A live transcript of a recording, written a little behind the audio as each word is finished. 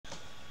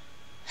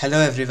Hello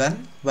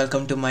everyone,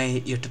 welcome to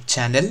my YouTube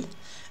channel.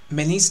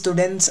 Many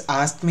students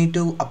asked me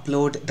to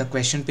upload the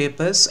question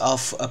papers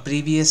of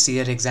previous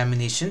year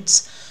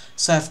examinations.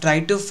 So I've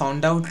tried to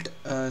find out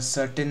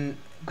certain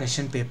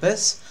question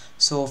papers.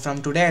 So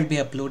from today I'll be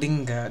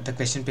uploading the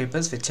question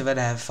papers whichever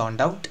I have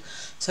found out.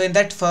 So in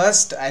that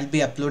first I'll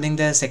be uploading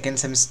the second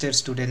semester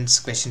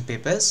students question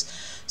papers.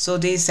 So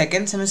the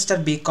second semester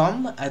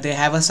bcom they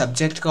have a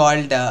subject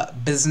called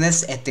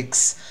business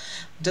ethics.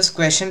 This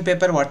question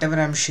paper whatever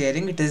I'm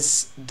sharing, it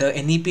is the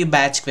NEP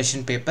batch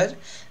question paper.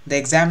 The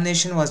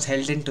examination was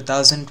held in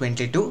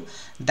 2022.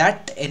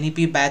 That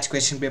NEP batch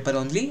question paper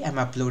only I'm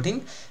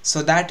uploading,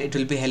 so that it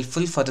will be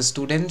helpful for the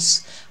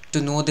students to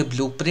know the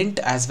blueprint,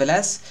 as well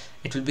as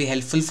it will be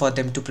helpful for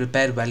them to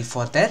prepare well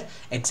for their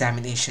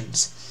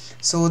examinations.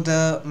 So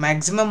the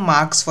maximum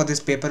marks for this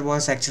paper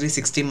was actually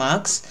 60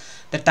 marks.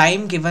 The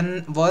time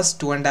given was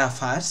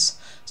 2.5 hours.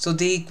 So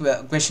the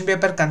question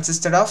paper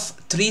consisted of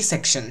 3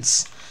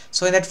 sections.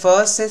 So in that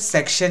first is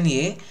section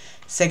A.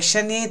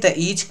 Section A, the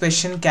each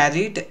question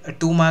carried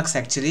 2 marks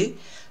actually.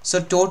 So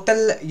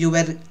total you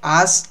were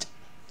asked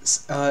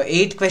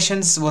 8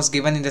 questions was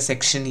given in the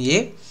section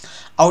A.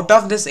 Out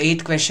of this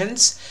 8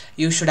 questions,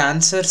 you should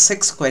answer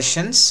 6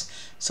 questions.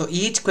 So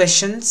each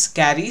questions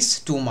carries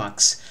 2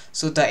 marks.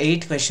 So the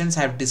 8 questions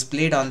have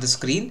displayed on the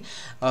screen.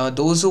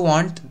 Those who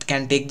want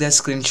can take the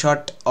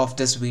screenshot of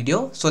this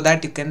video so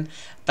that you can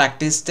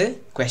practice the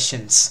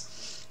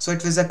questions. So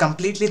it was a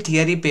completely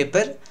theory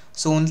paper.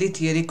 So only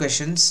theory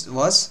questions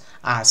was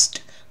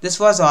asked. This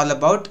was all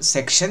about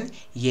section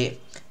A.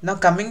 Now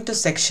coming to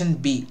section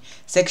B.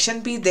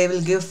 Section B, they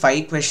will give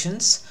 5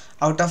 questions.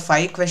 Out of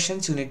 5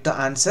 questions you need to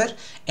answer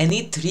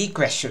any 3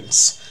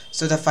 questions.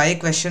 So the 5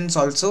 questions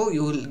also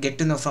you will get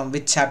to know from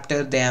which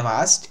chapter they have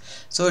asked.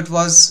 So it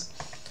was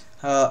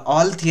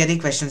all theory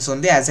questions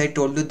only. As I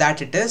told you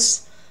that it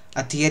is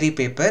a theory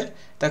paper.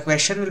 The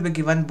question will be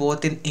given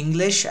both in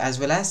English as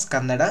well as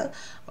Kannada.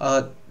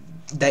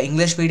 The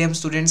English medium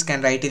students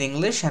can write in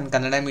English, and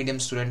Kannada medium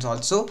students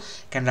also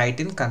can write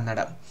in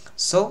Kannada.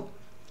 So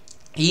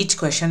each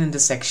question in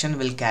this section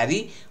will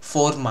carry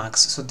 4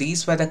 marks. So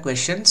these were the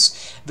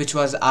questions which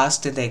was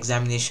asked in the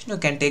examination. You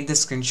can take the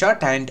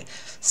screenshot and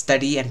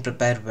study and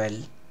prepare well.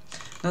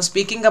 Now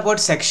speaking about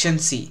section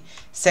C.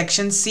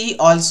 Section C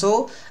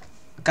also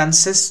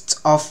consists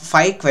of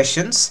 5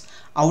 questions.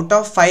 Out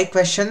of 5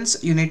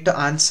 questions you need to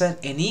answer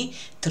any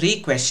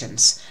 3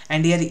 questions,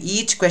 and here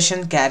each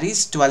question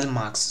carries 12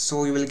 marks.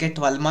 So you will get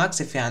 12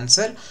 marks if you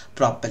answer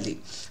properly.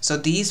 So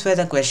these were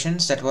the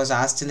questions that was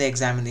asked in the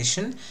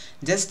examination.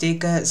 Just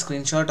take a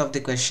screenshot of the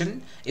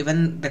question.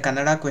 Even the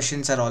Kannada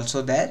questions are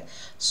also there,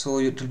 so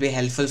it will be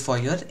helpful for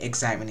your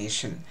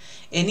examination.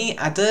 Any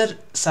other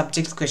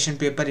subject question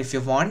paper if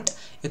you want,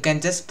 you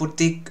can just put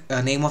the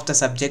name of the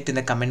subject in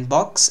the comment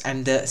box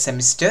and the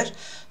semester.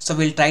 So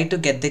we'll try to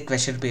get the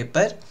question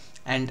paper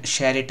and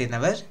share it in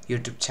our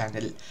YouTube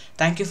channel.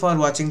 Thank you for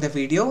watching the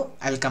video.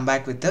 I'll come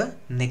back with the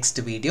next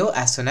video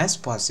as soon as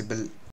possible.